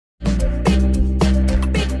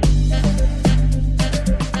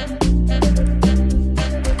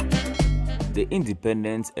The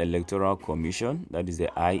Independent Electoral Commission, that is the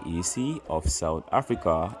IEC of South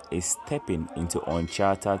Africa, is stepping into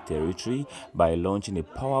uncharted territory by launching a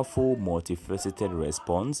powerful, multifaceted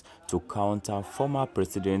response to counter former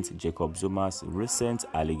President Jacob Zuma's recent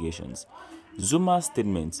allegations. Zuma's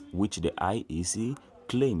statements, which the IEC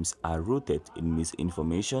claims are rooted in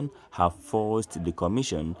misinformation, have forced the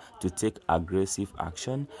Commission to take aggressive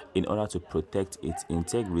action in order to protect its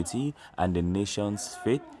integrity and the nation's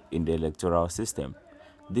faith in the electoral system.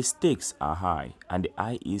 The stakes are high, and the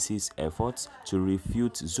IEC's efforts to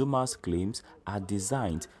refute Zuma's claims are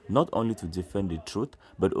designed not only to defend the truth,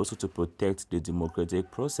 but also to protect the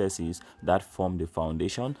democratic processes that form the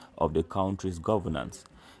foundation of the country's governance.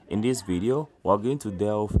 In this video, we're going to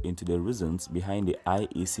delve into the reasons behind the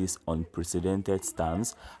IEC's unprecedented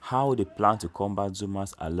stance, how they plan to combat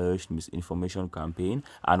Zuma's alleged misinformation campaign,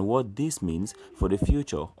 and what this means for the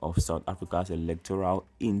future of South Africa's electoral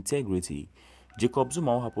integrity. Jacob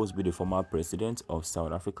Zuma, who happens to be the former president of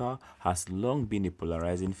South Africa, has long been a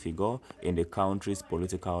polarizing figure in the country's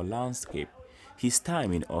political landscape. His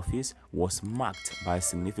time in office was marked by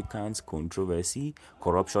significant controversy,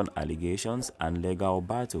 corruption allegations, and legal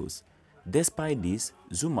battles. Despite this,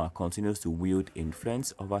 Zuma continues to wield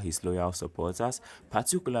influence over his loyal supporters,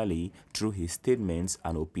 particularly through his statements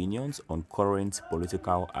and opinions on current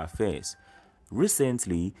political affairs.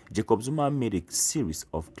 Recently, Jacob Zuma made a series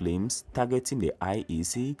of claims targeting the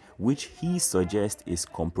IEC, which he suggests is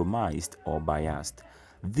compromised or biased.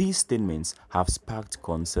 These statements have sparked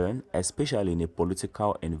concern, especially in a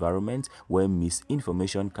political environment where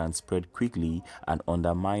misinformation can spread quickly and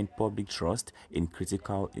undermine public trust in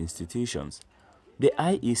critical institutions. The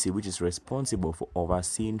IEC, which is responsible for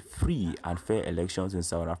overseeing free and fair elections in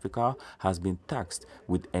South Africa, has been tasked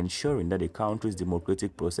with ensuring that the country's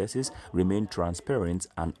democratic processes remain transparent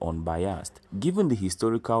and unbiased. Given the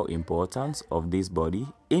historical importance of this body,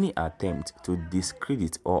 any attempt to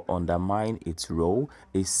discredit or undermine its role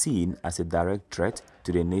is seen as a direct threat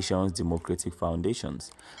to the nation's democratic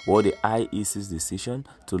foundations. While the IEC's decision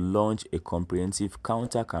to launch a comprehensive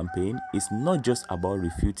counter-campaign is not just about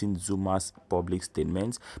refuting Zuma's public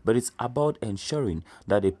statements, but it's about ensuring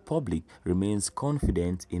that the public remains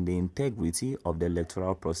confident in the integrity of the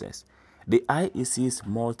electoral process. The IEC's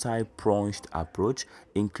multi-pronged approach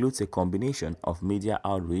includes a combination of media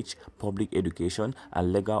outreach, public education,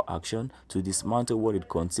 and legal action to dismantle what it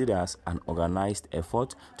considers an organized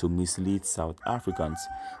effort to mislead South Africans.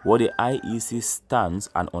 While the IEC stands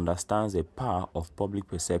and understands the power of public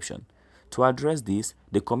perception. To address this,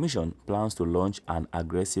 the Commission plans to launch an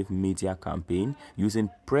aggressive media campaign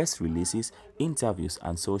using press releases, interviews,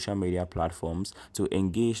 and social media platforms to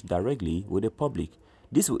engage directly with the public.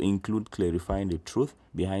 This will include clarifying the truth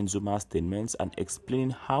behind Zuma's statements and explaining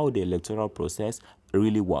how the electoral process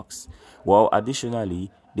really works. While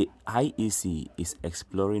additionally, the IEC is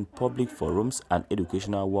exploring public forums and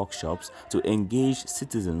educational workshops to engage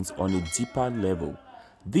citizens on a deeper level.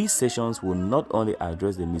 These sessions will not only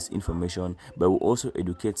address the misinformation, but will also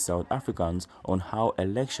educate South Africans on how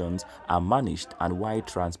elections are managed and why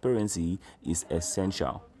transparency is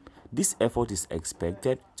essential. This effort is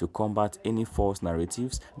expected to combat any false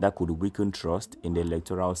narratives that could weaken trust in the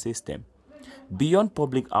electoral system. Beyond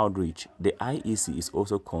public outreach, the IEC is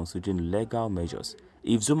also considering legal measures.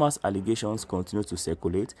 If Zuma's allegations continue to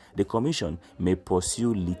circulate, the Commission may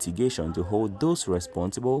pursue litigation to hold those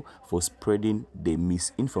responsible for spreading the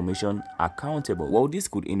misinformation accountable. While this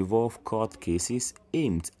could involve court cases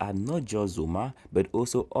aimed at not just Zuma, but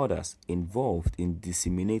also others involved in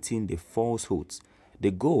disseminating the falsehoods, the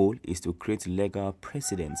goal is to create legal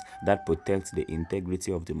precedents that protect the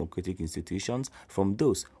integrity of democratic institutions from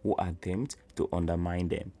those who attempt to undermine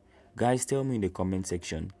them. Guys, tell me in the comment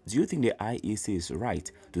section, do you think the IEC is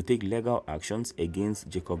right to take legal actions against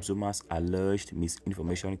Jacob Zuma's alleged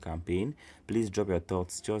misinformation campaign? Please drop your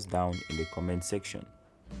thoughts just down in the comment section.